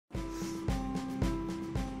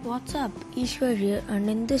What's up, Ishwar here, and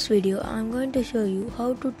in this video I'm going to show you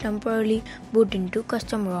how to temporarily boot into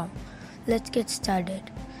custom ROM. Let's get started.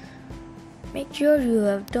 Make sure you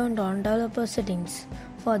have turned on developer settings.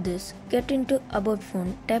 For this, get into About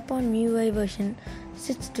Phone, tap on MIUI version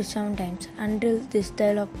 6 to 7 times until this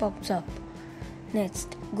dialog pops up.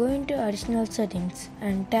 Next, go into additional settings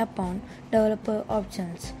and tap on developer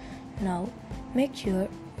options. Now, make sure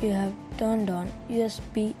you have turned on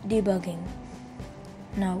USB debugging.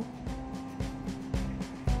 Now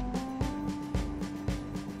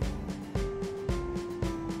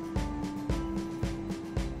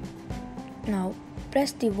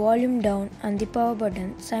press the volume down and the power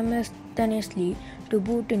button simultaneously to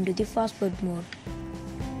boot into the fastboot mode.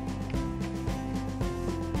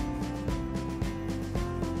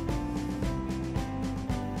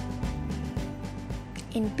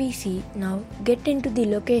 In PC, now get into the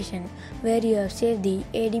location where you have saved the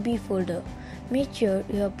ADB folder. Make sure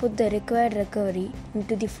you have put the required recovery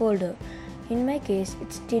into the folder. In my case,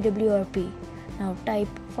 it's TWRP. Now type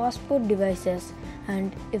fastboot devices,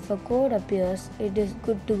 and if a code appears, it is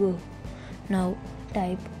good to go. Now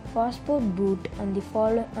type fastboot boot and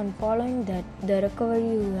following that the recovery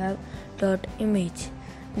you have .image.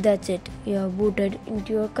 That's it. You have booted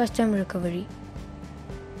into your custom recovery.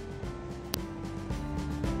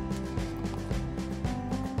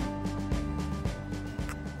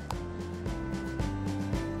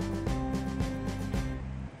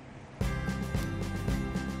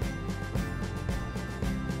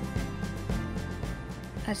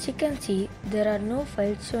 As you can see, there are no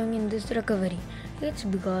files showing in this recovery. It's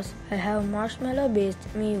because I have Marshmallow based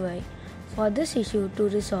MIUI. For this issue to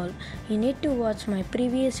resolve, you need to watch my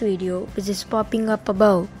previous video which is popping up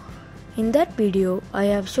above. In that video, I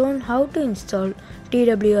have shown how to install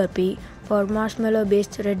TWRP for Marshmallow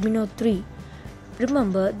based Redmi Note 3.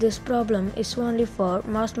 Remember, this problem is only for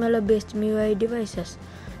Marshmallow based MIUI devices.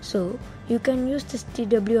 So, you can use this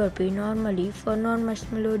TWRP normally for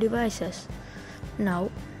non-Marshmallow devices.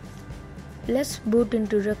 Now, let's boot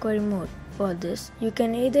into recovery mode. For this, you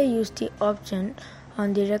can either use the option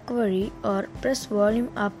on the recovery or press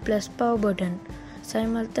volume up plus power button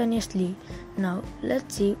simultaneously. Now,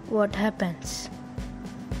 let's see what happens.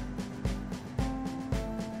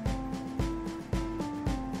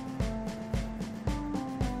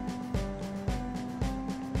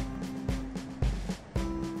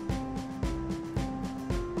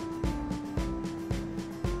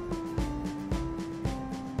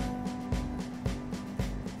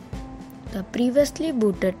 The previously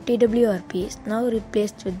booted TWRP is now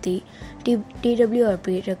replaced with the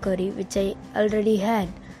TWRP recovery which I already had.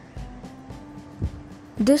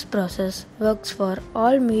 This process works for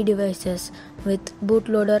all MIUI devices with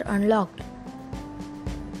bootloader unlocked.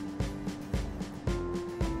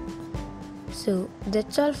 So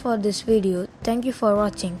that's all for this video. Thank you for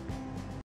watching.